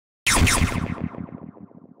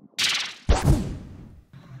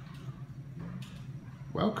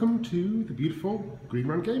Welcome to the beautiful Green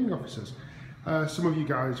Man Gaming Offices. Some of you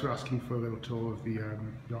guys were asking for a little tour of the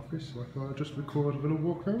office, so I thought I'd just record a little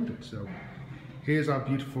walk around it. So here's our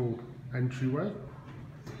beautiful entryway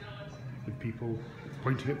with people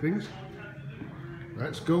pointing at things.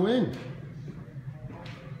 Let's go in.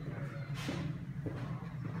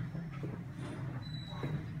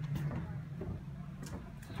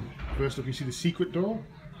 First up you see the secret door.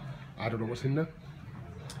 I don't know what's in there.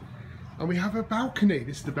 And we have a balcony.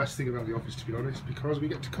 This is the best thing about the office, to be honest, because we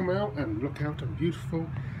get to come out and look out on beautiful,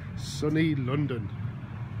 sunny London.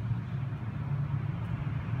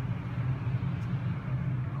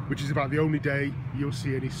 Which is about the only day you'll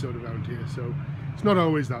see any sun around here, so it's not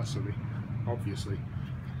always that sunny, obviously.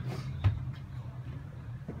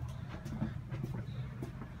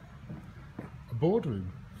 A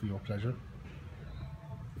boardroom for your pleasure.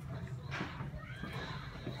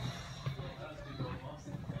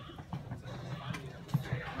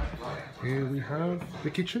 Here we have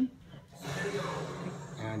the kitchen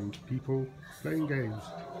and people playing games.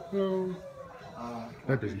 Oh,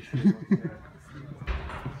 they're busy.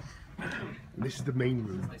 This is the main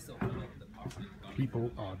room.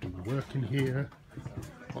 People are doing work in here,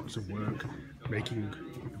 lots of work, making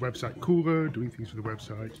the website cooler, doing things for the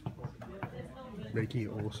website, making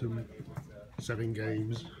it awesome, selling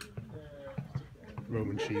games,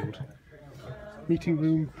 Roman Shield, meeting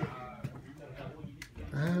room,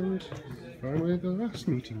 and finally the last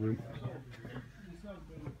meeting room.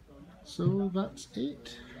 So that's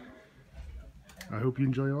it. I hope you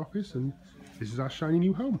enjoy your office, and this is our shiny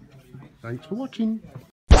new home. Thanks for watching.